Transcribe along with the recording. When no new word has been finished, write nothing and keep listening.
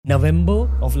November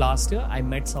of last year, I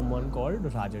met someone called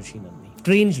Rajarshi Nandi.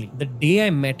 Strangely, the day I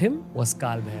met him was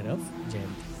Kaal Bhairava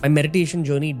Jayanti. My meditation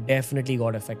journey definitely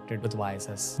got affected with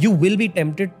YSS. You will be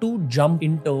tempted to jump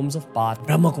in terms of path,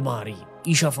 Brahma Kumari,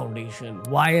 Isha Foundation,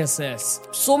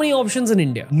 YSS. So many options in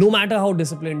India. No matter how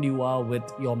disciplined you are with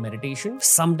your meditation,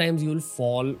 sometimes you'll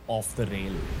fall off the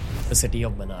rail. The city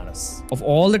of Banaras. Of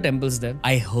all the temples there,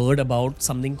 I heard about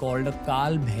something called a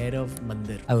Kaal Bhairava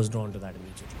Mandir. I was drawn to that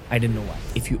immediately. I didn't know why.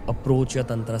 If you approach your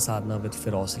Tantra sadhana with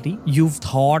ferocity, you've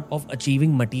thought of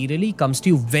achieving materially comes to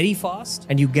you very fast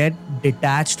and you get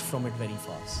detached from it very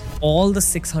fast. All the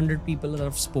 600 people that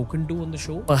I've spoken to on the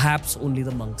show, perhaps only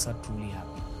the monks are truly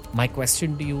happy. My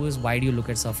question to you is, why do you look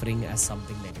at suffering as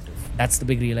something negative? That's the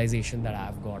big realization that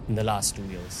I've got in the last 2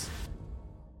 years.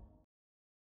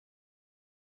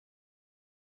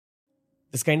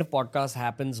 This kind of podcast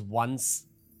happens once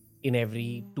in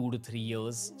every 2 to 3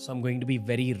 years. So I'm going to be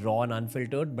very raw and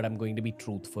unfiltered, but I'm going to be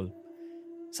truthful.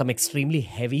 Some extremely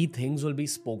heavy things will be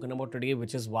spoken about today,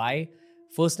 which is why,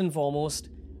 first and foremost,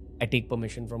 I take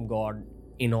permission from God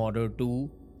in order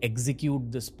to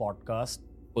execute this podcast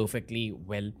perfectly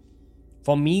well.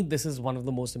 For me, this is one of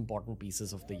the most important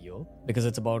pieces of the year because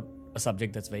it's about a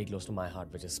subject that's very close to my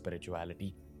heart, which is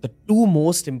spirituality. The two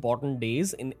most important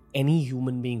days in any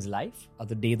human being's life are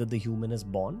the day that the human is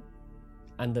born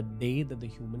and the day that the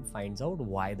human finds out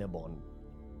why they're born.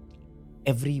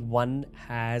 Everyone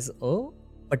has a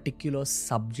particular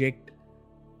subject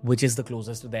which is the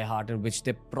closest to their heart and which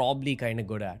they're probably kind of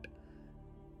good at.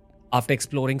 After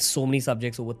exploring so many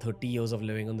subjects over 30 years of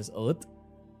living on this earth,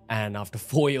 and after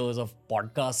 4 years of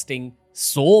podcasting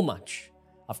so much,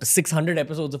 after 600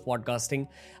 episodes of podcasting,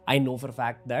 I know for a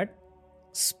fact that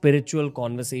spiritual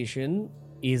conversation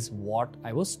is what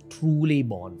I was truly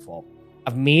born for.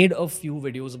 I've made a few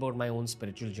videos about my own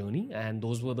spiritual journey, and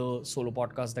those were the solo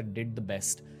podcasts that did the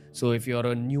best. So if you're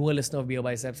a newer listener of Beer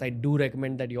Biceps, I do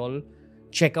recommend that you all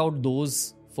check out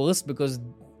those first because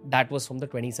that was from the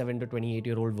 27 to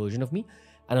 28-year-old version of me.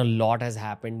 And a lot has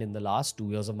happened in the last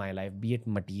 2 years of my life, be it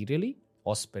materially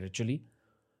or spiritually.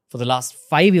 For the last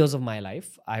 5 years of my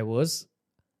life, I was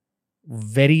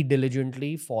very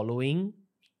diligently following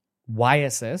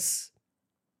YSS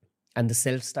and the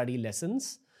self-study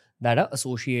lessons that are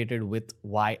associated with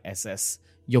YSS,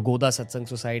 Yogoda Satsang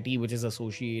Society, which is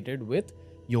associated with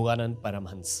Yoganand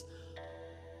Paramhans.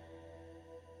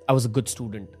 I was a good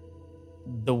student.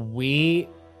 The way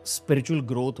spiritual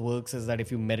growth works is that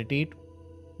if you meditate,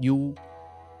 you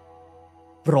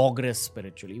progress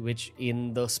spiritually, which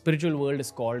in the spiritual world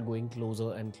is called going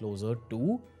closer and closer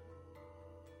to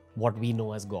what we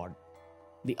know as God,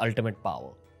 the ultimate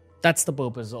power. That's the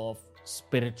purpose of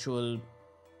spiritual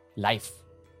life.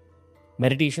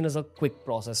 Meditation is a quick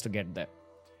process to get there.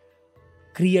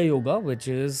 Kriya Yoga, which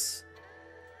is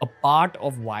a part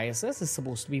of YSS, is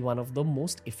supposed to be one of the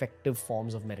most effective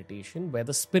forms of meditation where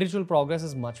the spiritual progress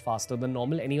is much faster than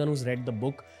normal. Anyone who's read the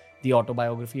book, The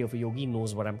Autobiography of a Yogi,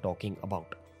 knows what I'm talking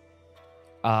about.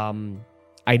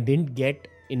 I didn't get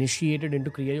initiated into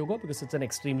Kriya Yoga because it's an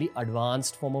extremely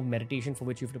advanced form of meditation for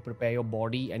which you have to prepare your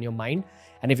body and your mind.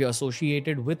 And if you're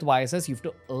associated with YSS, you have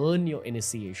to earn your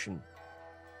initiation.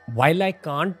 While I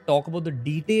can't talk about the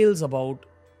details about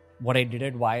what I did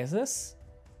at YSS,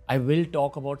 I will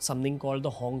talk about something called the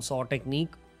Hong Saw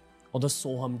technique or the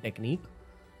Soham technique.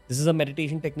 This is a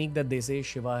meditation technique that they say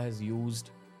Shiva has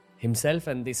used himself,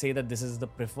 and they say that this is the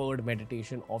preferred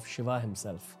meditation of Shiva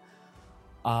himself.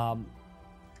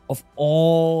 Of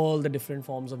all the different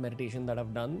forms of meditation that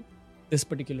I've done, this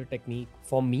particular technique,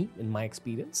 for me, in my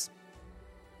experience,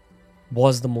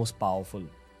 was the most powerful.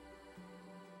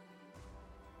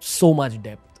 So much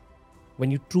depth. When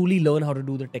you truly learn how to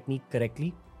do the technique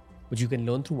correctly, which you can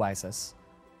learn through YSS,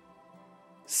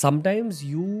 sometimes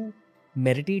you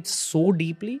meditate so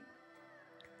deeply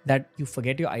that you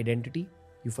forget your identity,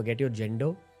 you forget your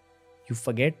gender, you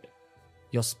forget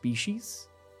your species,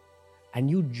 and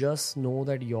you just know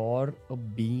that you're a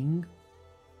being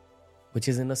which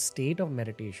is in a state of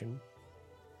meditation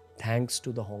thanks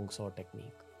to the Hong Saw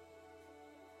technique.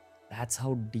 That's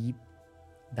how deep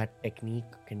that technique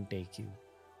can take you.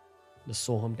 The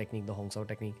Soham technique, the Hong Saw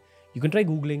technique. You can try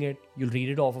Googling it. You'll read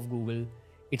it off of Google.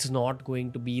 It's not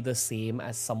going to be the same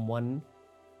as someone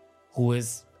who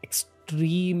is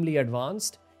extremely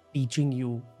advanced teaching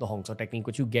you the Hong Saw technique,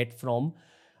 which you get from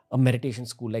a meditation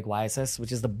school like YSS,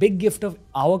 which is the big gift of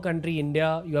our country,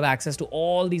 India. You have access to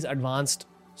all these advanced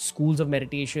schools of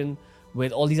meditation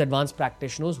with all these advanced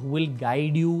practitioners who will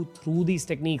guide you through these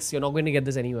techniques. You're not going to get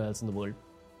this anywhere else in the world.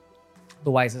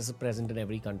 The YSS is present in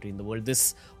every country in the world.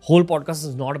 This whole podcast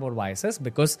is not about YSS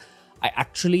because I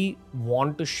actually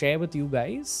want to share with you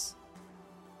guys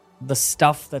the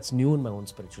stuff that's new in my own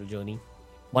spiritual journey.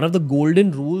 One of the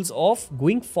golden rules of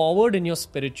going forward in your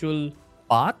spiritual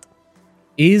path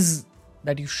is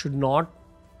that you should not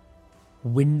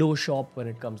window shop when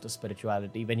it comes to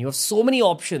spirituality. When you have so many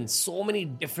options, so many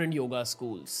different yoga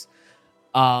schools,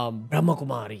 Brahma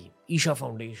Kumari, Isha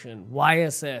Foundation,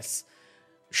 YSS,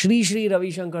 Shri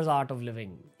Ravi Shankar's Art of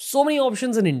Living, so many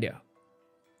options in India.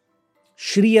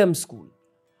 Shri M School.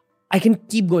 I can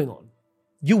keep going on.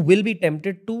 You will be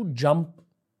tempted to jump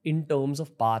in terms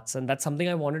of paths, and that's something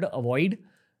I wanted to avoid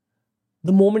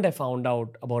the moment I found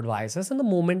out about YSS and the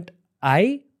moment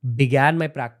I began my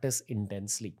practice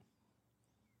intensely.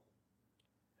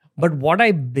 But what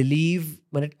I believe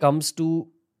when it comes to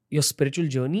your spiritual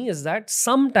journey is that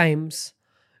sometimes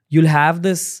you'll have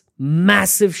this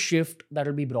massive shift that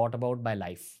will be brought about by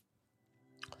life.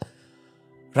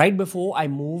 Right before I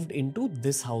moved into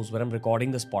this house where I'm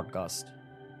recording this podcast,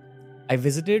 I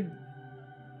visited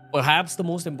perhaps the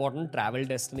most important travel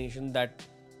destination that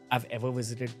I've ever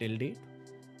visited till date,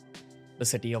 the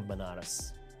city of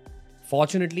Banaras.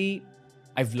 Fortunately,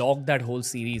 I vlogged that whole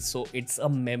series, so it's a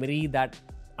memory that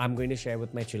I'm going to share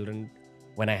with my children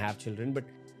when I have children. But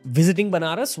visiting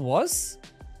Banaras was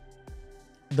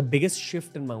the biggest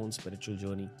shift in my own spiritual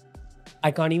journey.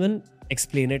 I can't even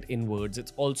explain it in words.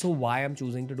 It's also why I'm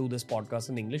choosing to do this podcast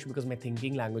in English, because my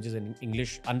thinking language is in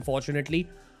English. Unfortunately,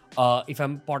 if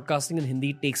I'm podcasting in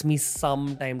Hindi, it takes me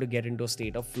some time to get into a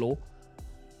state of flow.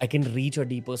 I can reach a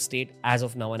deeper state as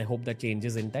of now, and I hope that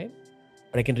changes in time.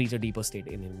 But I can reach a deeper state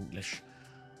in English.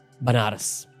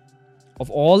 Banaras. Of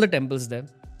all the temples there,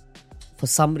 for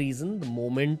some reason, the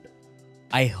moment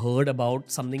I heard about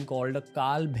something called a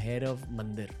Kaal Bhairava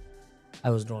Mandir, I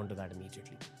was drawn to that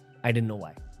immediately. I didn't know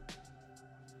why.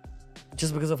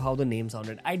 Just because of how the name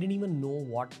sounded. I didn't even know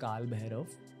what Kaal Bhairava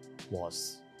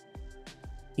was.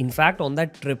 In fact, on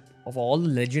that trip, of all the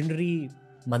legendary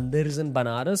mandirs in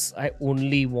Banaras, I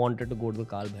only wanted to go to the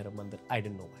Kaal Bhairava Mandir. I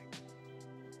didn't know why.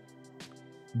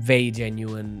 Very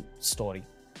genuine story.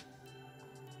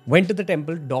 Went to the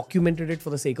temple, documented it for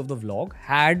the sake of the vlog,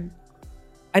 had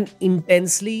an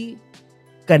intensely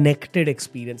connected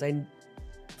experience. I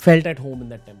felt at home in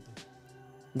that temple.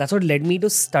 That's what led me to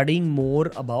studying more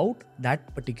about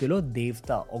that particular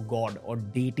devta or god or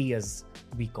deity as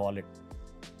we call it.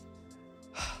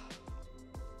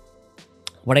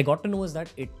 What I got to know is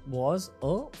that it was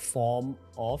a form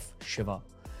of Shiva.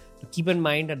 Keep in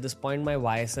mind, at this point, my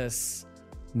YSS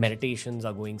meditations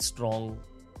are going strong.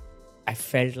 I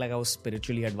felt like I was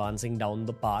spiritually advancing down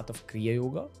the path of Kriya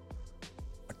Yoga.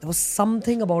 But there was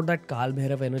something about that Kaal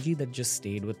Bhairava energy that just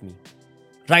stayed with me.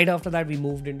 Right after that, we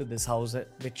moved into this house,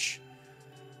 which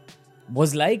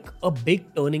was like a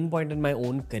big turning point in my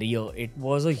own career. It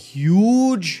was a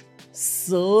huge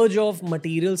surge of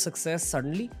material success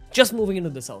suddenly, just moving into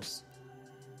this house.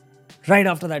 Right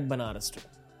after that Banaras trip.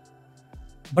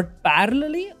 But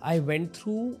parallelly, I went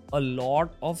through a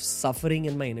lot of suffering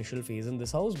in my initial phase in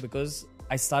this house because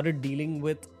I started dealing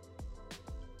with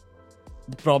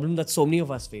the problem that so many of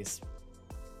us face,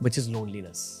 which is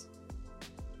loneliness.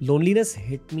 Loneliness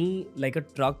hit me like a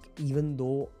truck even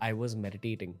though I was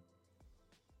meditating.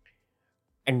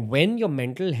 And when your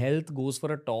mental health goes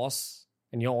for a toss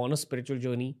and you're on a spiritual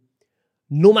journey,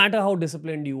 no matter how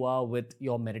disciplined you are with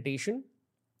your meditation,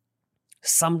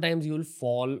 sometimes you'll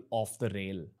fall off the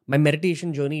rail. My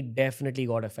meditation journey definitely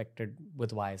got affected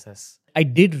with YSS. I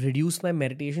did reduce my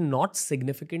meditation, not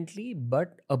significantly,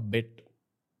 but a bit.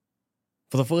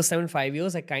 For the first time in 5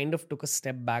 years, I kind of took a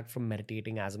step back from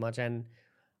meditating as much, and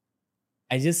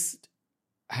I just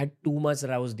had too much that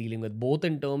I was dealing with, both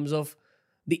in terms of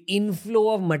the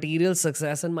inflow of material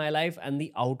success in my life and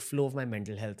the outflow of my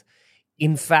mental health.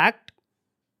 In fact,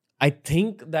 I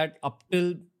think that up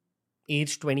till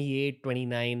age 28,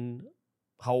 29,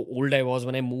 how old I was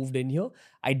when I moved in here,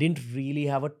 I didn't really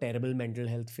have a terrible mental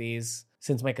health phase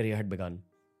since my career had begun.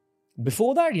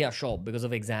 Before that, yeah, sure, because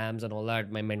of exams and all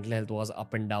that, my mental health was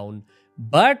up and down.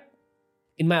 But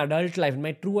in my adult life, in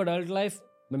my true adult life,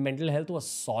 my mental health was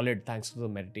solid thanks to the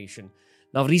meditation.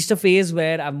 Now I've reached a phase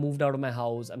where I've moved out of my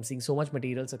house. I'm seeing so much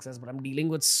material success, but I'm dealing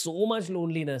with so much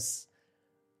loneliness.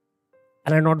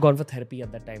 And I've not gone for therapy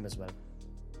at that time as well.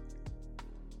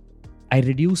 I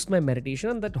reduced my meditation,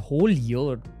 and that whole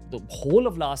year, the whole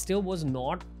of last year was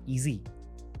not easy.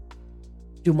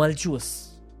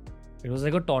 Tumultuous. It was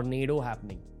like a tornado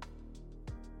happening.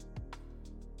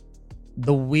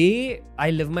 The way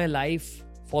I live my life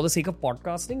for the sake of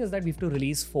podcasting is that we have to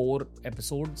release 4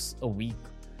 episodes a week.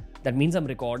 That means I'm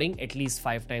recording at least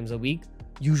 5 times a week,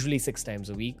 usually 6 times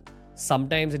a week.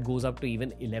 Sometimes it goes up to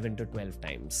even 11 to 12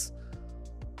 times.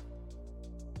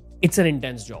 It's an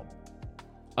intense job.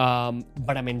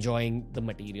 But I'm enjoying the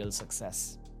material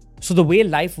success. So the way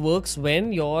life works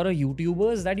when you're a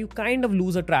YouTuber is that you kind of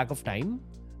lose a track of time.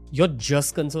 You're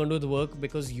just concerned with work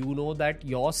because you know that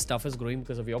your stuff is growing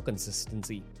because of your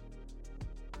consistency.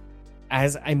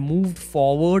 As I moved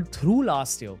forward through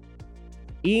last year,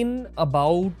 in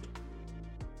about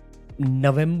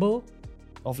November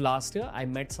of last year, I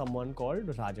met someone called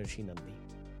Rajarshi Nandi,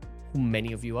 who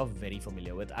many of you are very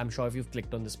familiar with. I'm sure if you've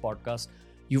clicked on this podcast,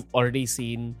 you've already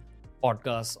seen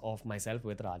podcasts of myself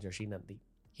with Rajarshi Nandi.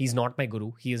 He's not my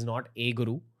guru. He is not a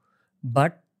guru.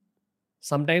 But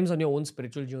sometimes on your own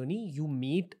spiritual journey, you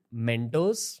meet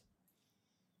mentors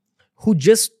who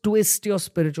just twist your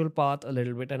spiritual path a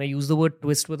little bit. And I use the word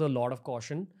twist with a lot of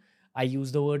caution. I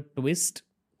use the word twist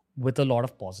with a lot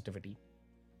of positivity.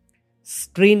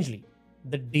 Strangely,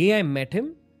 the day I met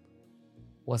him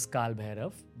was Kaal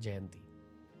Bhairav Jayanti,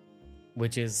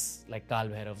 which is like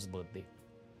Kaal Bhairav's birthday.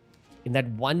 In that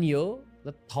 1 year,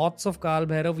 the thoughts of Kaal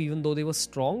Bhairav, even though they were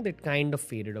strong, they kind of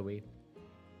faded away.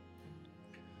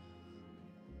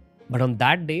 But on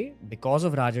that day, because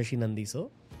of Rajarshi Nandi sir,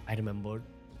 I remembered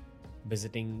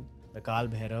visiting the Kaal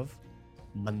Bhairav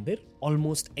Mandir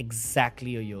almost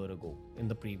exactly a year ago in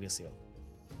the previous year.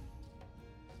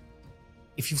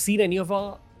 If you've seen any of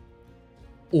our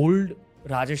old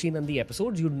Rajarshi Nandi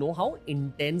episodes, you'd know how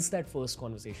intense that first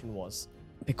conversation was.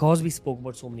 Because we spoke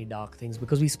about so many dark things,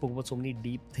 because we spoke about so many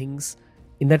deep things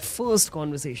in that first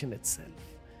conversation itself.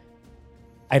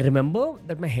 I remember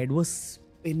that my head was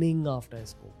spinning after I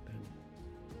spoke to him.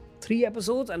 3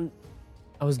 episodes and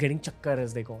I was getting chakkar,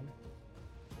 as they call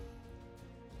it.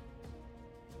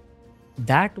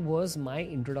 That was my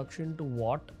introduction to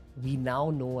what we now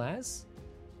know as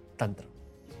Tantra.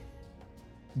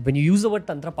 When you use the word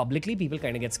Tantra publicly, people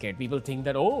kind of get scared. People think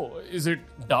that, oh, is it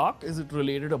dark? Is it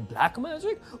related to black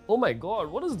magic? Oh my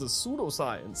God, what is this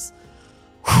pseudoscience?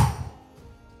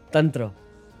 Tantra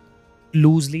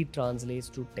loosely translates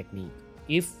to technique.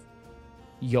 If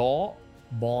you're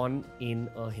born in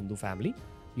a Hindu family,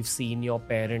 you've seen your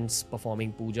parents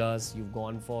performing pujas, you've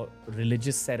gone for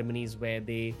religious ceremonies where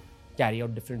they carry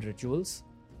out different rituals.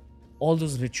 All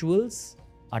those rituals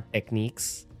are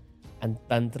techniques. And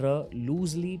Tantra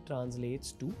loosely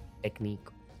translates to technique.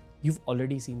 You've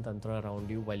already seen Tantra around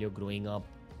you while you're growing up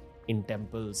in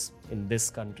temples in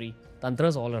this country. Tantra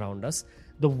is all around us.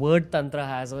 The word Tantra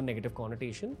has a negative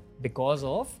connotation because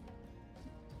of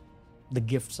the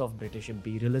gifts of British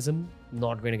imperialism.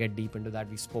 Not going to get deep into that.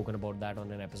 We've spoken about that on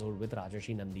an episode with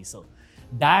Rajarshi Nandi sir.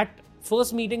 That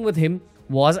first meeting with him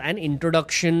was an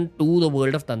introduction to the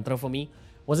world of Tantra for me.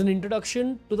 Was an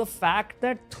introduction to the fact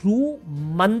that through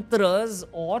mantras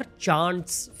or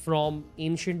chants from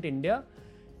ancient India,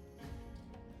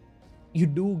 you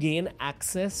do gain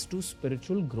access to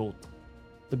spiritual growth.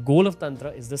 The goal of Tantra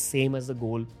is the same as the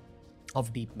goal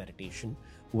of deep meditation,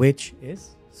 which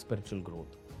is spiritual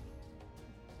growth.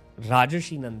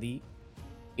 Rajarshi Nandi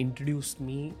introduced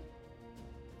me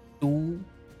to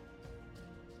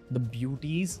the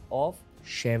beauties of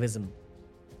Shaivism.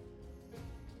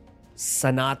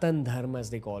 Sanatan Dharma, as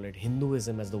they call it,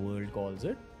 Hinduism as the world calls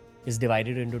it, is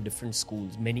divided into different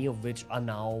schools, many of which are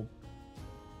now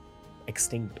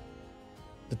extinct.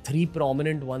 The 3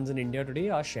 prominent ones in India today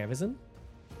are Shaivism,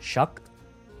 Shakt,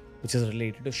 which is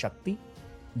related to Shakti,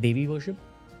 Devi worship,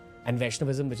 and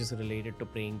Vaishnavism, which is related to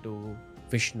praying to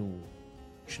Vishnu,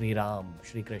 Shri Ram,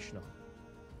 Shri Krishna.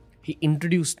 He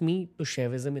introduced me to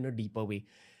Shaivism in a deeper way.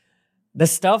 The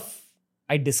stuff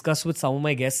I discuss with some of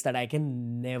my guests that I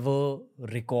can never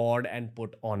record and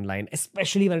put online,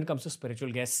 especially when it comes to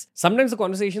spiritual guests. Sometimes the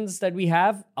conversations that we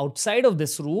have outside of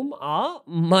this room are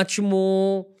much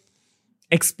more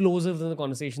explosive than the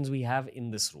conversations we have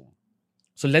in this room.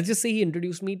 So let's just say he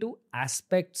introduced me to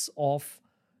aspects of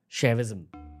Shaivism.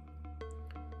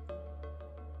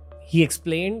 He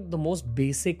explained the most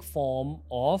basic form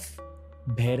of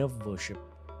Bhairava worship.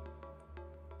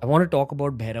 I want to talk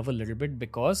about Bhairava a little bit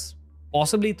because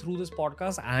possibly through this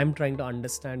podcast, I'm trying to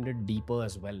understand it deeper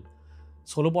as well.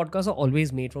 Solo podcasts are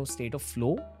always made from a state of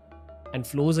flow, and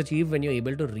flow is achieved when you're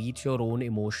able to reach your own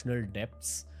emotional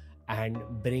depths and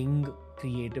bring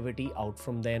creativity out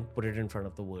from there and put it in front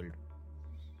of the world.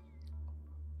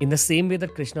 In the same way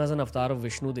that Krishna is an avatar of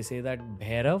Vishnu, they say that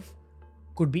Bhairav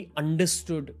could be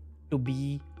understood to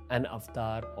be an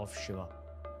avatar of Shiva.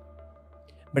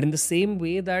 But in the same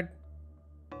way that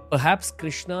perhaps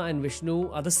Krishna and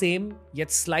Vishnu are the same, yet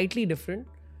slightly different,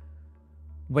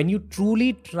 when you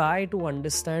truly try to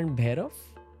understand Bhairav,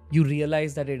 you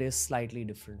realize that it is slightly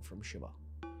different from Shiva.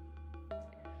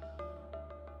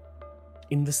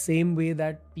 In the same way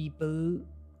that people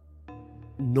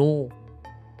know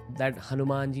that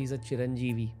Hanumanji is a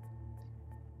Chiranjeevi,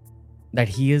 that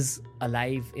he is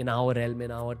alive in our realm,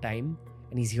 in our time,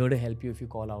 and he's here to help you if you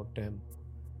call out to him.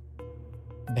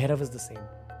 Bhairava is the same.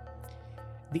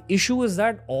 The issue is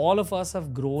that all of us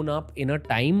have grown up in a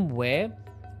time where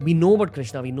we know about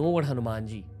Krishna, we know about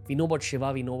Hanumanji, we know about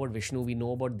Shiva, we know about Vishnu, we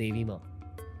know about Devi Ma.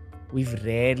 We've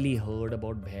rarely heard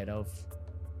about Bhairav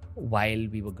while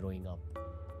we were growing up.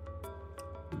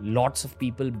 Lots of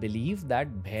people believe that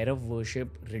Bhairav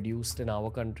worship reduced in our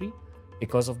country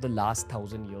because of the last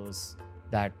 1,000 years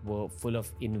that were full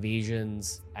of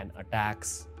invasions and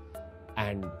attacks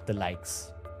and the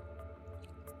likes.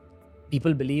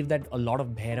 People believe that a lot of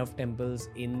Bhairav temples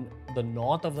in the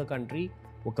north of the country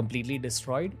were completely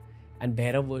destroyed, and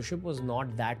Bhairav worship was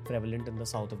not that prevalent in the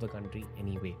south of the country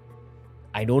anyway.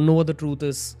 I don't know what the truth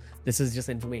is. This is just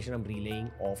information I'm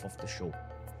relaying off of the show.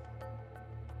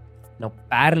 Now,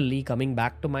 parallelly, coming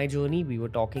back to my journey, we were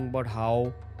talking about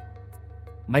how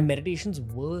my meditations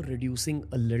were reducing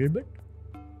a little bit,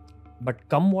 but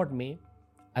come what may,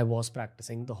 I was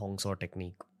practicing the Hong Saw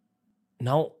technique.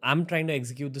 Now, I'm trying to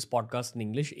execute this podcast in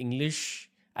English. English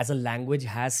as a language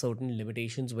has certain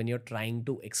limitations when you're trying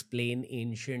to explain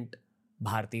ancient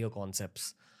Bharatiya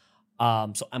concepts.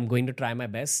 So I'm going to try my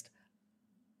best.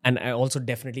 And I also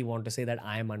definitely want to say that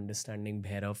I am understanding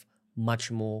Bhairav much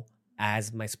more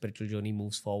as my spiritual journey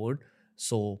moves forward.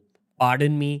 So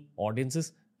pardon me,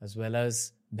 audiences, as well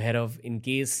as Bhairav, in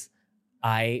case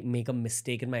I make a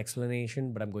mistake in my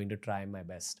explanation, but I'm going to try my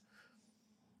best.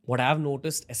 What I've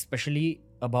noticed, especially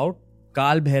about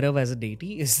Kaal Bhairav as a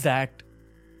deity, is that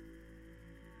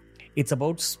it's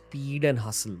about speed and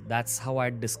hustle. That's how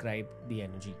I'd describe the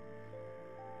energy.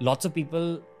 Lots of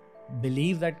people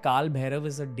believe that Kaal Bhairav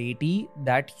is a deity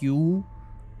that you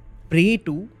pray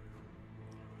to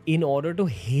in order to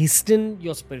hasten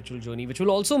your spiritual journey, which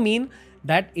will also mean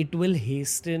that it will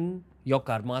hasten your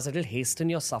karmas, it will hasten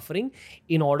your suffering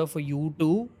in order for you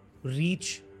to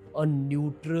reach a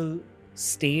neutral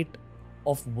state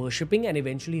of worshipping and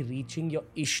eventually reaching your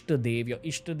Ishtadev. Your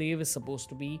Ishtadev is supposed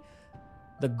to be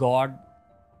the God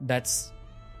that's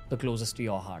the closest to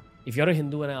your heart. If you're a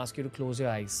Hindu and I ask you to close your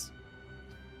eyes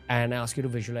and I ask you to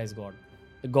visualize God,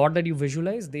 the God that you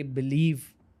visualize, they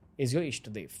believe is your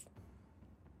Ishtadev.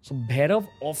 So Bhairav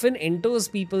often enters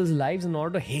people's lives in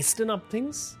order to hasten up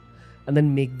things and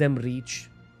then make them reach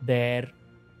their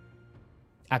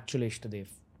actual Ishtadev.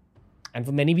 And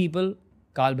for many people,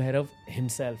 Kaal Bhairav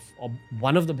himself, or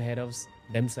one of the Bhairavs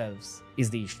themselves, is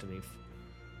the Ishtadev.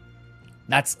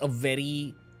 That's a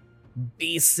very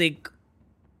basic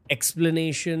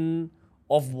explanation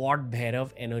of what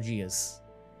Bhairav energy is.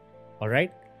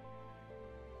 Alright?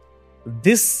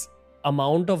 This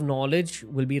amount of knowledge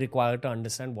will be required to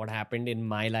understand what happened in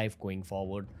my life going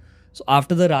forward. So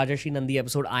after the Rajarshi Nandi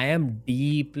episode, I am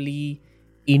deeply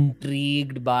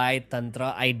intrigued by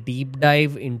Tantra. I deep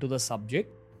dive into the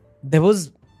subject. There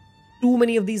was too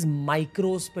many of these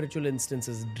micro spiritual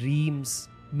instances, dreams,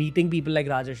 meeting people like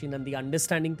Rajarshi Nandi,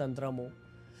 understanding Tantra more.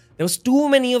 There was too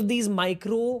many of these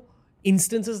micro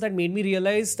instances that made me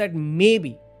realize that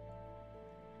maybe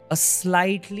a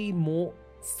slightly more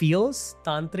fierce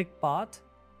tantric path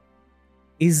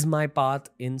is my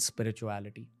path in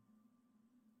spirituality.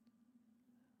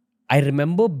 I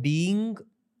remember being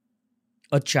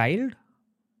a child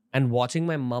and watching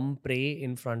my mum pray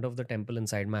in front of the temple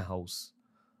inside my house.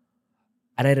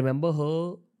 And I remember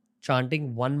her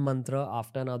chanting one mantra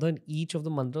after another, and each of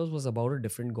the mantras was about a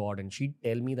different god. And she'd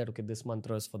tell me that, okay, this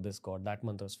mantra is for this god, that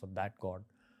mantra is for that god.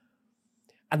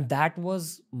 And that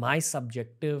was my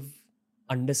subjective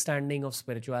understanding of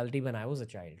spirituality when I was a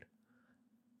child.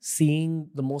 Seeing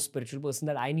the most spiritual person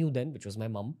that I knew then, which was my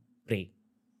mum, pray.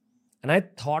 And I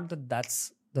thought that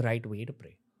that's the right way to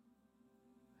pray.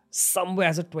 Somewhere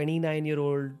as a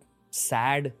 29-year-old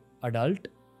sad adult,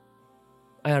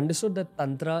 I understood that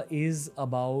Tantra is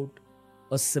about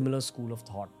a similar school of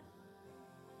thought.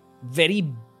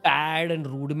 Very bad and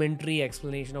rudimentary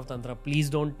explanation of Tantra. Please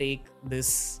don't take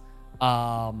this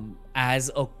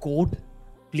as a quote.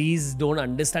 Please don't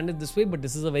understand it this way, but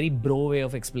this is a very bro way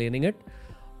of explaining it.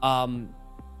 A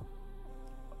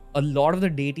lot of the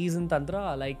deities in Tantra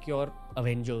are like your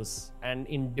Avengers, and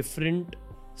in different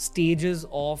stages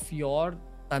of your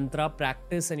Tantra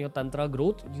practice and your Tantra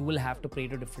growth, you will have to pray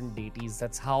to different deities.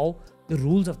 That's how the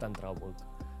rules of Tantra work.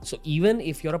 So even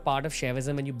if you're a part of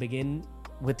Shaivism and you begin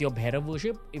with your Bhairav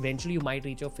worship, eventually you might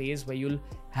reach a phase where you'll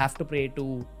have to pray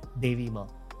to Devi Ma.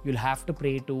 You'll have to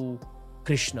pray to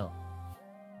Krishna.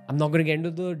 I'm not going to get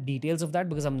into the details of that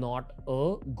because I'm not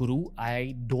a guru.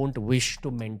 I don't wish to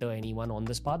mentor anyone on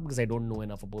this path because I don't know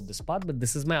enough about this path. But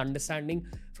this is my understanding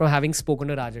from having spoken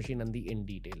to Rajarshi Nandi in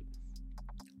detail.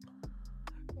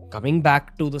 Coming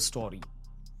back to the story.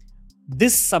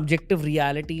 This subjective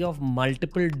reality of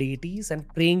multiple deities and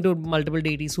praying to multiple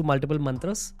deities through multiple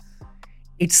mantras,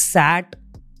 it sat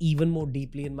even more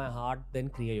deeply in my heart than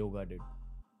Kriya Yoga did.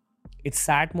 It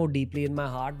sat more deeply in my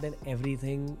heart than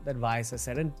everything that YSS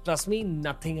said. And trust me,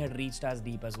 nothing had reached as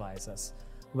deep as YSS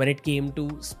when it came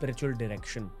to spiritual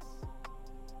direction.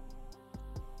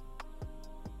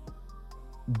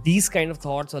 These kind of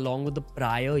thoughts, along with the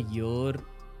prior year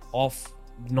of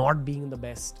not being in the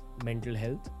best mental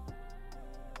health,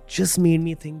 just made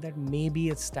me think that maybe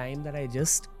it's time that I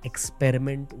just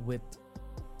experiment with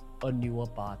a newer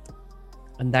path.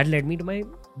 And that led me to my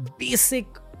basic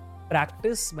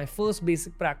practice, my first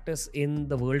basic practice in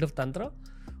the world of Tantra,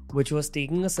 which was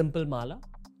taking a simple mala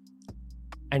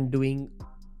and doing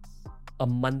a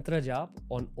mantra jap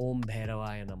on Om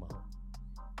Bhairavaya Namaha.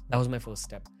 That was my first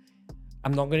step.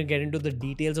 I'm not going to get into the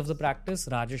details of the practice.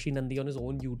 Rajarshi Nandi on his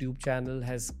own YouTube channel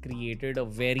has created a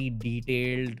very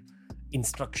detailed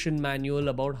instruction manual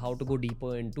about how to go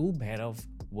deeper into Bhairav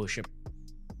worship.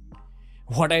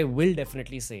 What I will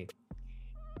definitely say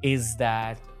is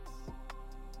that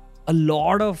a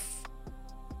lot of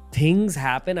things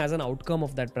happen as an outcome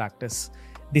of that practice.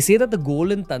 They say that the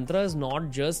goal in Tantra is not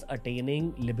just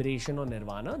attaining liberation or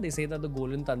nirvana. They say that the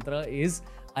goal in Tantra is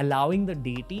allowing the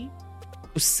deity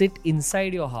to sit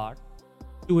inside your heart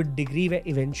to a degree where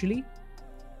eventually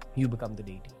you become the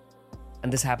deity.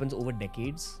 And this happens over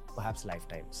decades, perhaps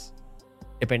lifetimes,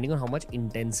 depending on how much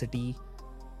intensity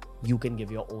you can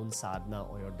give your own sadhana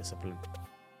or your discipline.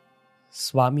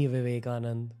 Swami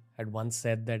Vivekananda had once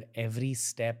said that every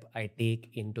step I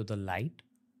take into the light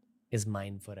is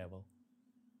mine forever.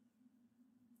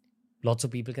 Lots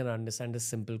of people can understand this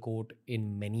simple quote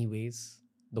in many ways.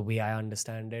 The way I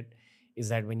understand it is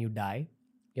that when you die,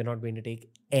 you're not going to take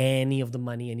any of the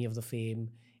money, any of the fame,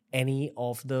 any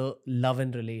of the love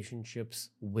and relationships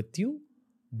with you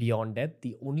beyond death.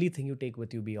 The only thing you take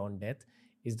with you beyond death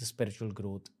is the spiritual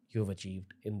growth you've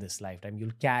achieved in this lifetime.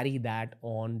 You'll carry that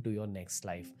on to your next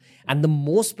life. And the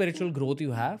more spiritual growth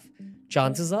you have,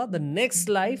 chances are the next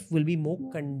life will be more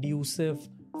conducive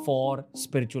for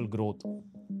spiritual growth,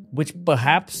 which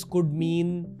perhaps could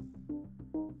mean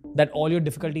that all your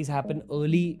difficulties happen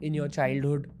early in your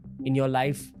childhood, in your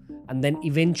life, and then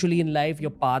eventually in life,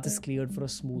 your path is cleared for a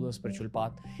smoother spiritual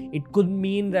path. It could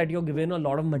mean that you're given a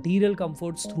lot of material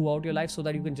comforts throughout your life so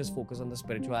that you can just focus on the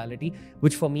spirituality,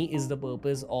 which for me is the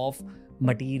purpose of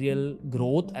material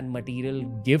growth and material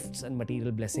gifts and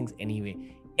material blessings anyway.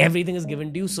 Everything is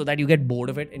given to you so that you get bored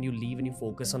of it and you leave and you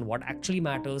focus on what actually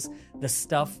matters, the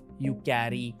stuff you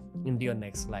carry into your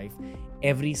next life.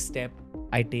 Every step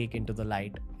I take into the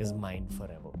light is mine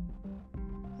forever.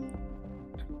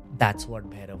 That's what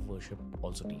Bhairav worship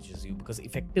also teaches you, because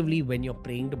effectively when you're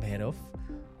praying to Bhairav,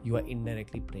 you are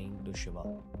indirectly praying to Shiva.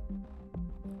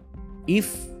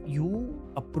 If you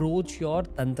approach your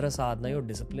Tantra sadhana, your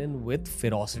discipline with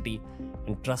ferocity,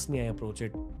 and trust me, I approach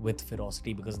it with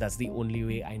ferocity because that's the only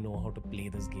way I know how to play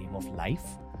this game of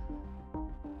life.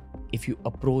 If you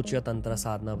approach your Tantra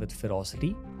sadhana with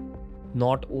ferocity,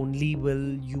 not only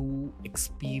will you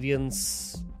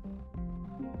experience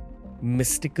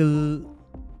mystical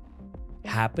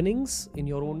happenings in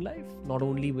your own life, not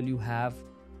only will you have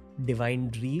divine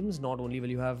dreams, not only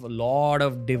will you have a lot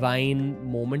of divine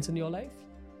moments in your life,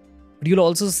 but you'll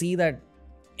also see that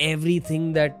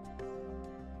everything that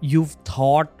you've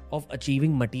thought of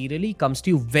achieving materially comes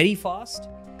to you very fast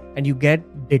and you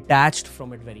get detached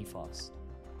from it very fast.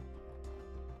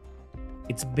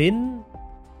 It's been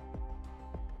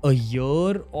a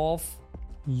year of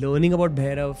learning about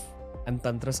Bhairav and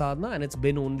Tantra sadhana, and it's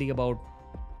been only about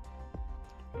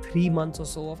 3 months or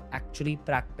so of actually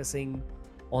practicing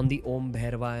on the Om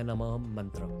Bhairavaya Namaha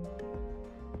mantra.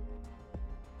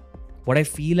 What I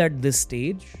feel at this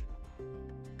stage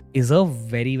is a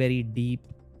very, very deep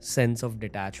sense of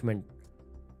detachment.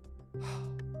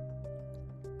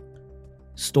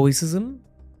 Stoicism,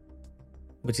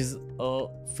 which is a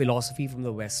philosophy from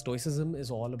the West, Stoicism is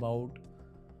all about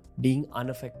being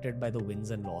unaffected by the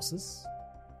wins and losses.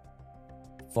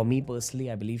 For me personally,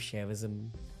 I believe Shaivism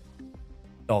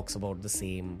talks about the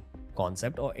same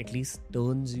concept, or at least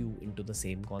turns you into the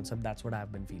same concept. That's what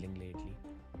I've been feeling lately.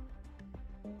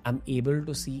 I'm able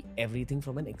to see everything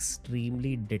from an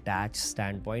extremely detached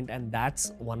standpoint, and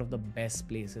that's one of the best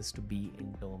places to be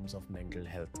in terms of mental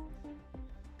health.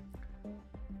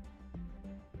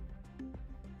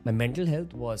 My mental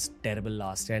health was terrible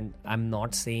last year, and I'm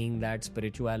not saying that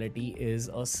spirituality is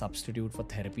a substitute for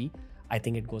therapy. I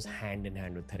think it goes hand in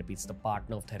hand with therapy. It's the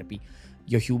partner of therapy.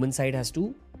 Your human side has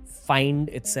to find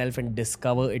itself and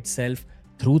discover itself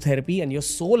through therapy, and your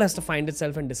soul has to find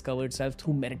itself and discover itself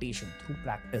through meditation, through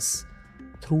practice,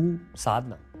 through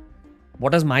sadhana.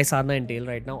 What does my sadhana entail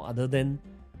right now other than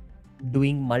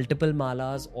doing multiple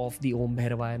malas of the Om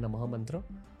Bhairavaya Namaha mantra?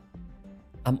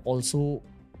 I'm also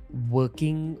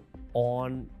working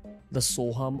on the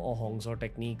Soham or Hongso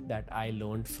technique that I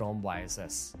learned from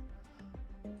YSS.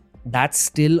 That's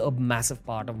still a massive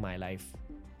part of my life.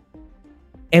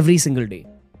 Every single day.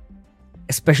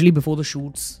 Especially before the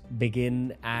shoots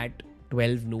begin at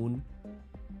 12 noon.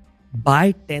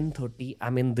 By 10:30,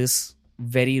 I'm in this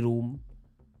very room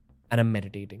and I'm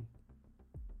meditating.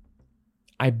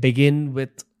 I begin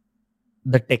with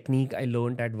the technique I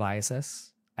learned at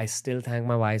YSS. I still thank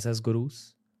my YSS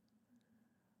gurus.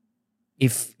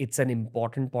 If it's an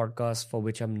important podcast for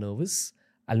which I'm nervous,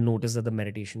 I'll notice that the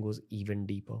meditation goes even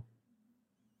deeper.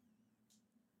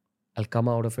 I'll come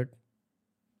out of it,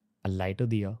 I'll light a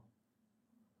diya,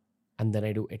 and then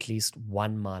I do at least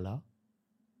one mala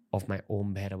of my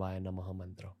Om Bhairavaya Namaha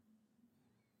mantra.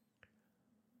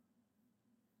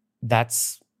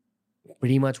 That's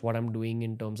pretty much what I'm doing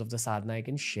in terms of the sadhana I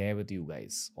can share with you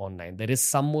guys online. There is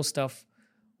some more stuff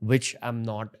which I'm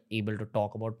not able to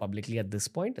talk about publicly at this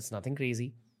point. It's nothing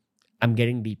crazy. I'm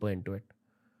getting deeper into it.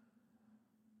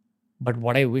 But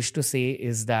what I wish to say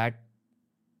is that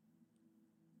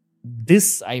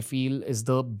this, I feel, is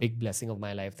the big blessing of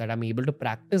my life, that I'm able to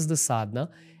practice the sadhana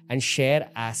and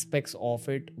share aspects of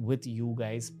it with you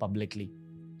guys publicly.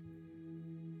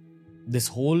 This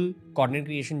whole content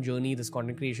creation journey, this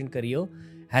content creation career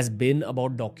has been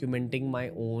about documenting my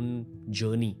own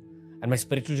journey. And my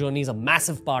spiritual journey is a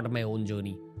massive part of my own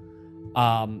journey.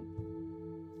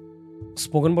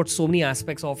 Spoken about so many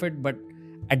aspects of it, but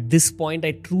at this point,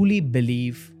 I truly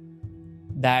believe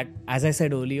that, as I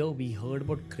said earlier, we heard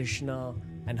about Krishna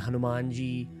and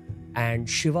Hanumanji and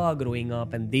Shiva growing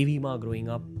up and Devi Ma growing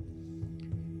up.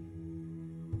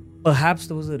 Perhaps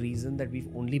there was a reason that we've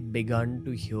only begun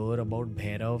to hear about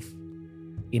Bhairav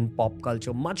in pop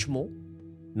culture much more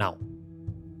now.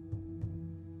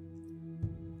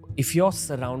 If you're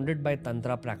surrounded by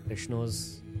Tantra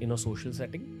practitioners in a social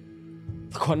setting,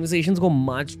 the conversations go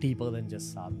much deeper than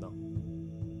just sadhana.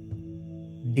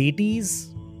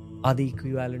 Deities are the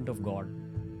equivalent of God.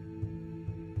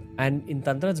 And in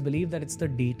Tantra, it's believed that it's the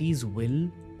deity's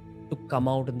will to come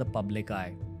out in the public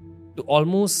eye, to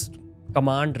almost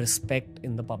command respect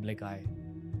in the public eye.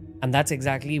 And that's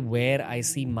exactly where I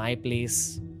see my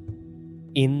place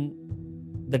in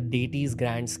the deity's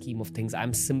grand scheme of things.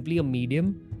 I'm simply a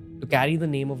medium to carry the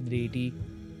name of the deity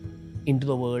into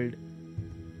the world,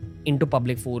 into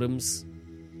public forums.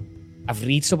 I've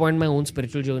reached a point in my own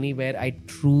spiritual journey where I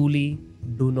truly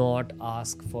do not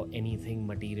ask for anything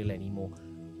material anymore.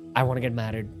 I want to get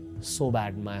married so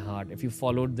bad in my heart. If you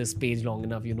followed this page long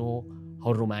enough, you know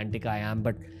how romantic I am,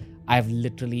 but I've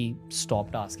literally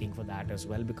stopped asking for that as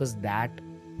well, because that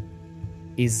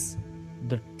is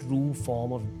the true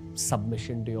form of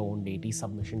submission to your own deity,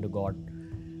 submission to God.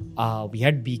 We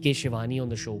had BK Shivani on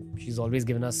the show. She's always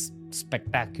given us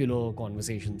spectacular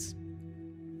conversations.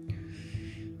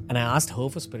 And I asked her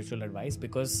for spiritual advice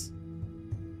because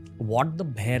what the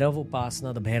Bhairav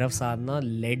Upasana, the Bhairav Sadhana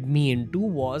led me into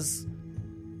was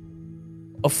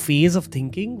a phase of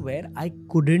thinking where I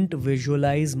couldn't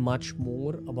visualize much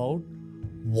more about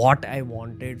what I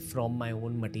wanted from my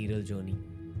own material journey.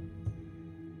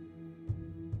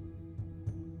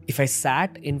 If I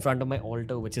sat in front of my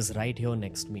altar, which is right here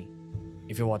next to me,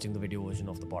 if you're watching the video version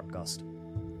of the podcast,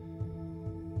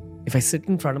 if I sit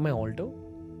in front of my altar,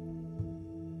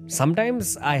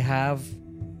 sometimes I have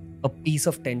a piece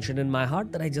of tension in my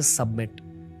heart that I just submit.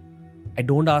 I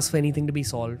don't ask for anything to be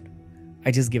solved.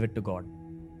 I just give it to God.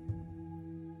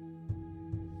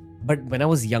 But when I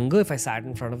was younger, if I sat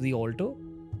in front of the altar,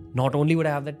 not only would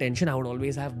I have that tension, I would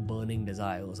always have burning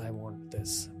desires. I want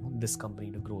this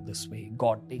company to grow this way.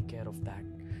 God, take care of that.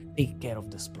 Take care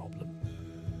of this problem.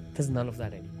 There's none of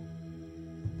that anymore.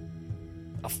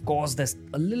 Of course, there's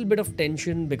a little bit of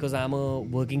tension because I'm a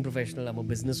working professional, I'm a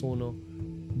business owner.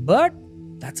 But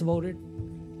that's about it.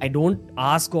 I don't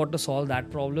ask God to solve that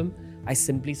problem. I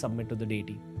simply submit to the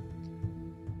deity.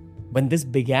 When this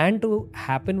began to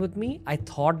happen with me, I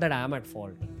thought that I'm at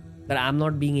fault, that I'm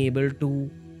not being able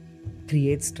to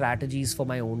create strategies for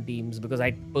my own teams, because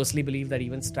I personally believe that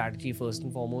even strategy first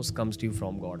and foremost comes to you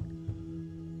from God.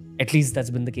 At least that's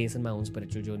been the case in my own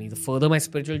spiritual journey. The further my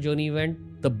spiritual journey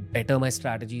went, the better my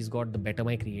strategies got, the better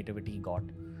my creativity got.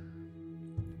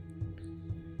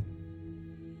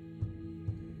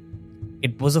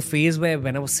 It was a phase where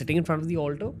when I was sitting in front of the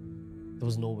altar, there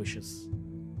was no wishes.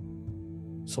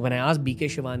 So when I asked BK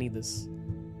Shivani this,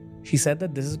 she said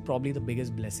that this is probably the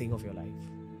biggest blessing of your life.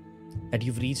 That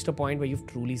you've reached a point where you've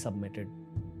truly submitted.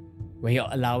 Where you're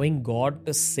allowing God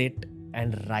to sit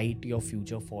and write your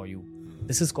future for you.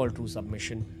 This is called true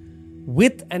submission.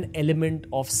 With an element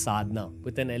of sadhana,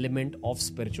 with an element of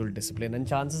spiritual discipline. And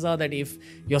chances are that if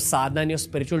your sadhana and your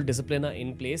spiritual discipline are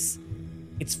in place,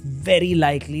 it's very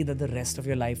likely that the rest of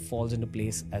your life falls into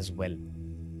place as well.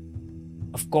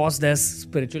 Of course, there's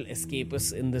spiritual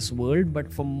escapists in this world,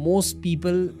 but for most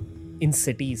people in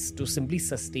cities, to simply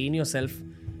sustain yourself,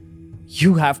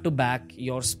 you have to back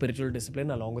your spiritual discipline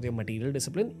along with your material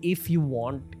discipline if you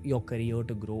want your career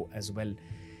to grow as well.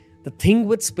 The thing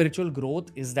with spiritual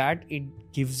growth is that it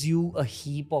gives you a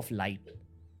heap of light.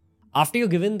 After you're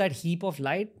given that heap of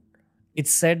light,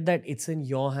 it's said that it's in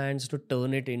your hands to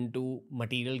turn it into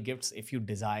material gifts if you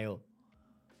desire.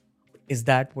 Is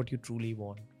that what you truly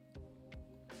want?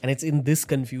 And it's in this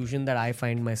confusion that I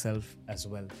find myself as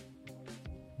well.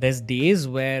 There's days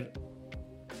where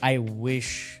I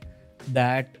wish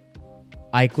that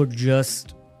I could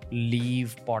just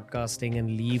leave podcasting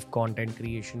and leave content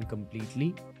creation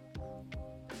completely,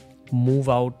 move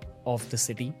out of the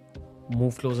city,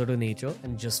 move closer to nature,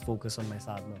 and just focus on my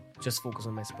sadhana, just focus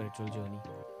on my spiritual journey.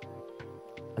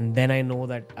 And then I know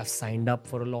that I've signed up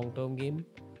for a long-term game.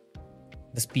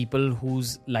 There's people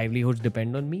whose livelihoods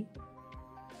depend on me,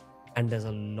 and there's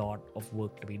a lot of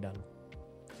work to be done.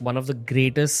 One of the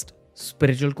greatest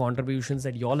spiritual contributions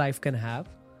that your life can have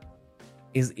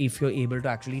is if you're able to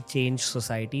actually change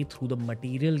society through the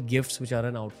material gifts which are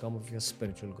an outcome of your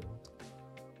spiritual growth.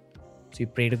 So you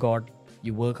pray to God,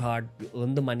 you work hard, you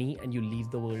earn the money, and you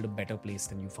leave the world a better place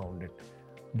than you found it.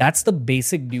 That's the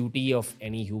basic duty of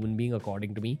any human being,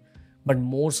 according to me, but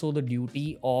more so the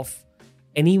duty of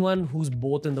anyone who's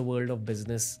both in the world of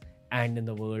business and in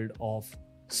the world of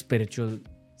spiritual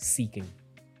seeking.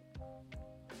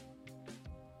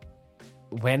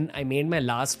 When I made my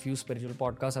last few spiritual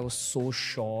podcasts, I was so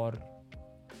sure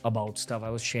about stuff. I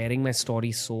was sharing my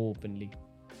story so openly.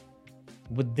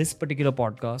 With this particular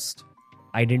podcast,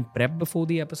 I didn't prep before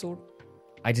the episode.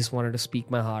 I just wanted to speak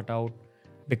my heart out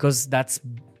because that's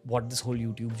what this whole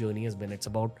YouTube journey has been. It's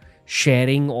about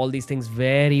sharing all these things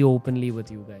very openly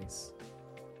with you guys.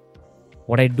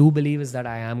 What I do believe is that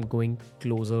I am going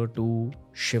closer to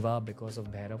Shiva because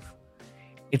of Bhairava.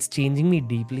 It's changing me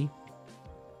deeply.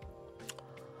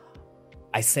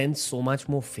 I sense so much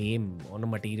more fame on a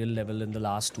material level in the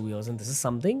last 2 years, and this is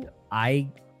something I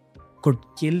could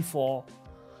kill for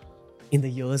in the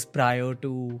years prior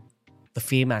to the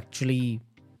fame actually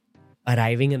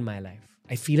arriving in my life.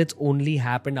 I feel it's only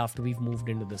happened after we've moved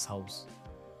into this house.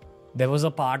 There was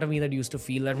a part of me that used to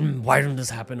feel that, why didn't this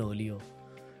happen earlier?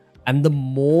 And the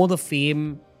more the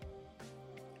fame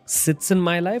sits in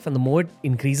my life and the more it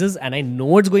increases, and I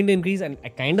know it's going to increase and I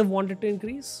kind of want it to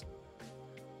increase,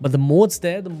 but the more it's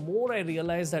there, the more I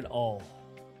realize that,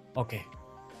 okay,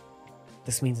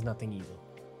 this means nothing either.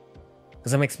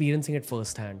 Because I'm experiencing it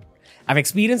firsthand. I've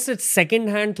experienced it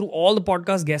secondhand through all the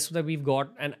podcast guests that we've got.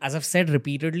 And as I've said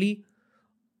repeatedly,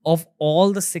 of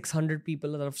all the 600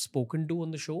 people that I've spoken to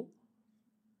on the show,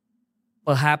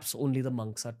 perhaps only the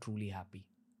monks are truly happy.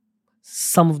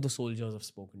 Some of the soldiers I've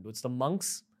spoken to. It's the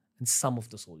monks and some of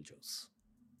the soldiers.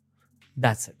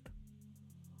 That's it.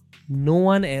 No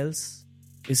one else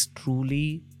is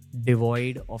truly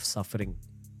devoid of suffering.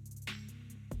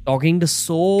 Talking to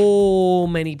so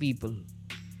many people,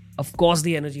 of course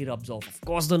the energy rubs off, of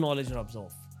course the knowledge rubs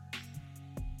off,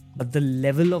 but the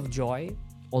level of joy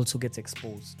also gets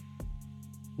exposed.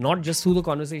 Not just through the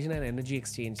conversation and energy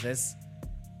exchange. There's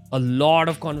a lot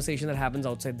of conversation that happens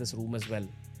outside this room as well.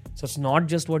 So it's not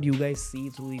just what you guys see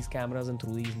through these cameras and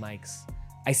through these mics.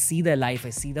 I see their life,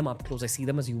 I see them up close, I see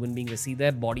them as human beings, I see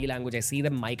their body language, I see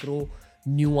their micro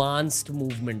nuanced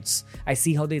movements, I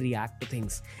see how they react to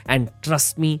things, and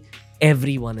trust me,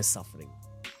 everyone is suffering.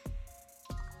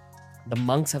 The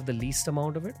monks have the least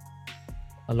amount of it,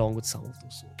 along with some of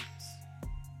those soldiers.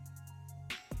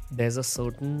 There's a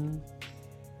certain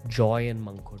joy in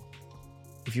monkhood.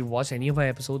 If you watch any of our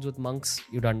episodes with monks,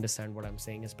 you'd understand what I'm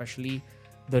saying, especially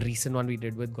the recent one we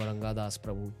did with Gauranga Das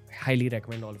Prabhu. I highly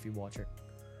recommend all of you watch it.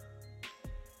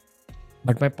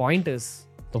 But my point is,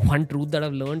 the one truth that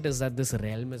I've learned is that this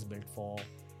realm is built for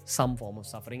some form of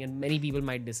suffering, and many people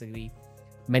might disagree.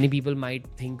 Many people might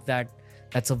think that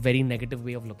that's a very negative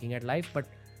way of looking at life, but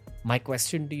my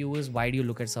question to you is, why do you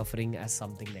look at suffering as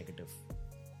something negative?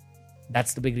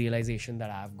 That's the big realization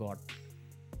that I've got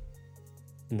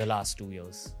in the last 2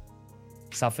 years.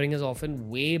 Suffering is often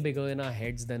way bigger in our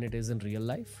heads than it is in real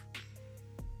life.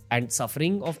 And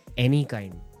suffering of any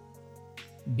kind,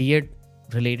 be it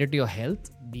related to your health,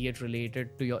 be it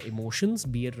related to your emotions,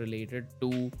 be it related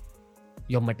to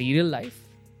your material life,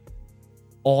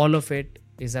 all of it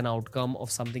is an outcome of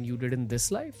something you did in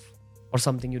this life or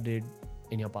something you did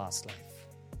in your past life.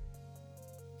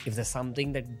 If there's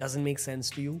something that doesn't make sense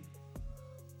to you,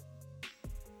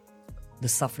 the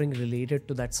suffering related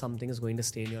to that something is going to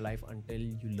stay in your life until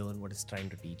you learn what it's trying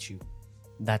to teach you.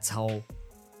 That's how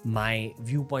my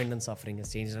viewpoint on suffering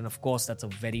has changed. And of course, that's a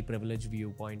very privileged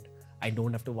viewpoint. I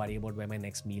don't have to worry about where my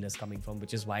next meal is coming from,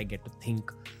 which is why I get to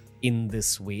think in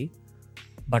this way.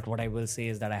 But what I will say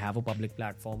is that I have a public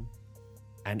platform.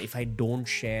 And if I don't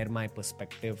share my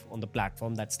perspective on the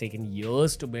platform that's taken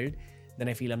years to build, then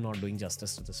I feel I'm not doing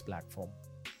justice to this platform.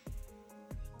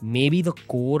 Maybe the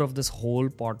core of this whole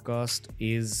podcast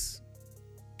is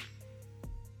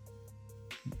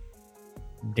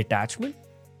detachment,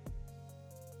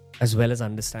 as well as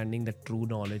understanding that true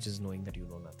knowledge is knowing that you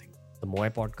know nothing. The more I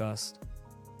podcast,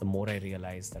 the more I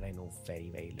realize that I know very,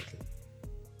 very little.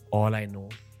 All I know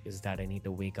is that I need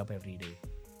to wake up every day,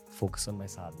 focus on my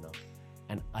sadhana,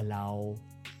 and allow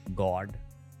God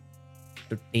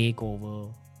to take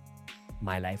over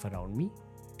my life around me.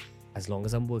 As long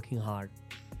as I'm working hard,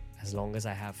 as long as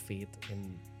I have faith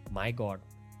in my God,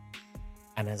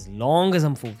 and as long as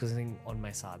I'm focusing on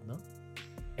my sadhana,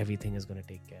 everything is going to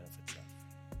take care of itself.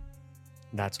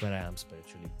 That's where I am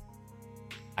spiritually.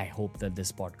 I hope that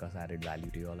this podcast added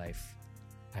value to your life.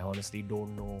 I honestly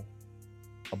don't know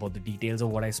about the details of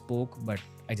what I spoke, but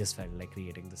I just felt like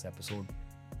creating this episode.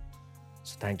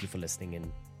 So thank you for listening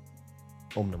in.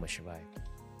 Om Namah Shivaya.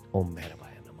 Om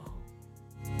Bhairava.